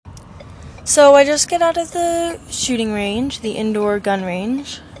So I just get out of the shooting range, the indoor gun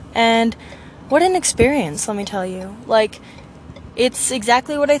range, and what an experience, let me tell you. Like, it's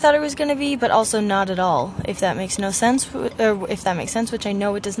exactly what I thought it was going to be, but also not at all, if that makes no sense, or if that makes sense, which I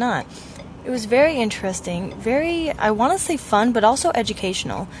know it does not. It was very interesting, very, I want to say fun, but also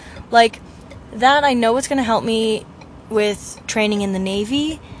educational. Like, that I know it's going to help me with training in the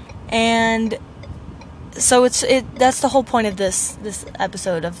Navy, and so that's the whole point of this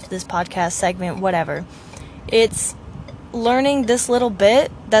episode of this podcast segment, whatever. It's learning this little bit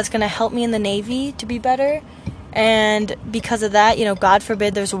that's going to help me in the Navy to be better, and because of that, God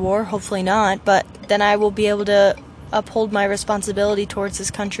forbid there's a war, hopefully not, but then I will be able to uphold my responsibility towards this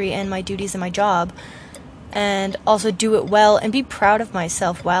country and my duties and my job, and also do it well and be proud of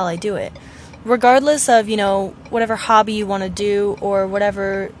myself while I do it. Regardless of, whatever hobby you want to do, or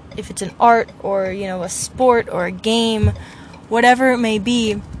whatever, if it's an art or, a sport or a game, whatever it may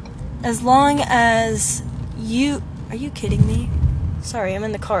be, as long as you... Are you kidding me? Sorry, I'm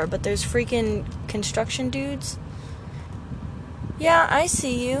in the car, but there's freaking construction dudes. Yeah, I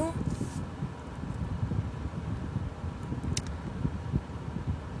see you.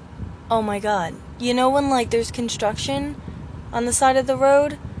 Oh my god. You know when, there's construction on the side of the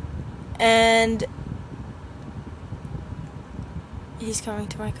road? And he's coming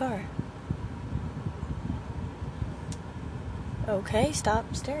to my car. Okay,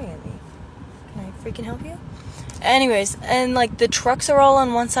 stop staring at me. Can I freaking help you? Anyways, and the trucks are all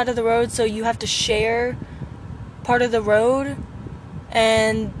on one side of the road, so you have to share part of the road,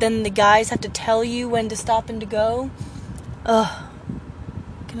 and then the guys have to tell you when to stop and to go. Ugh.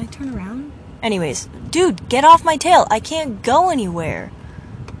 Can I turn around? Anyways, dude, get off my tail. I can't go anywhere.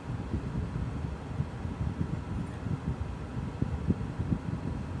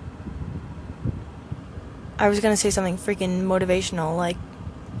 I was gonna say something freaking motivational, like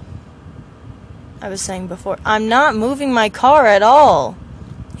I was saying before. I'm not moving my car at all.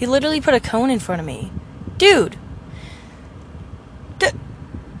 He literally put a cone in front of me. Dude!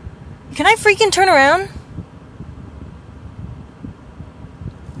 Can I freaking turn around?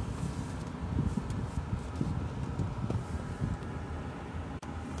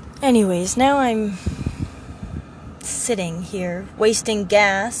 Anyways, now I'm sitting here, wasting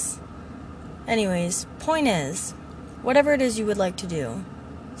gas. Anyways, point is, whatever it is you would like to do,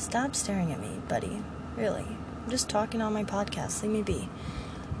 stop staring at me, buddy. Really. I'm just talking on my podcast. Leave me be.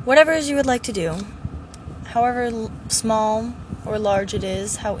 Whatever it is you would like to do, however small or large it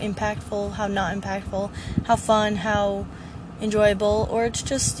is, how impactful, how not impactful, how fun, how enjoyable, or it's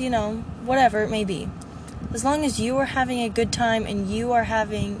just, whatever it may be. As long as you are having a good time and you are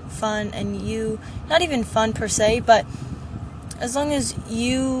having fun and you, not even fun per se, but as long as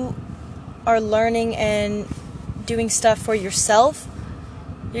you are learning and doing stuff for yourself,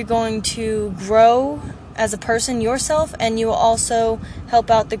 you're going to grow as a person yourself, and you will also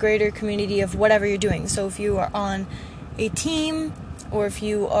help out the greater community of whatever you're doing. So if you are on a team, or if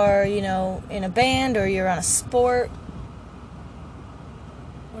you are, in a band, or you're on a sport.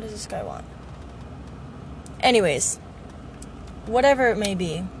 What does this guy want? Anyways, whatever it may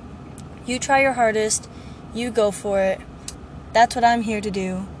be, you try your hardest, you go for it. That's what I'm here to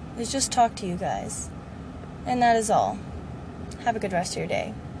do, is just talk to you guys. And that is all. Have a good rest of your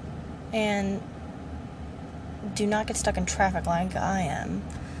day. And do not get stuck in traffic like I am.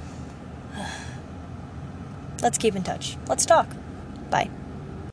 Let's keep in touch. Let's talk. Bye.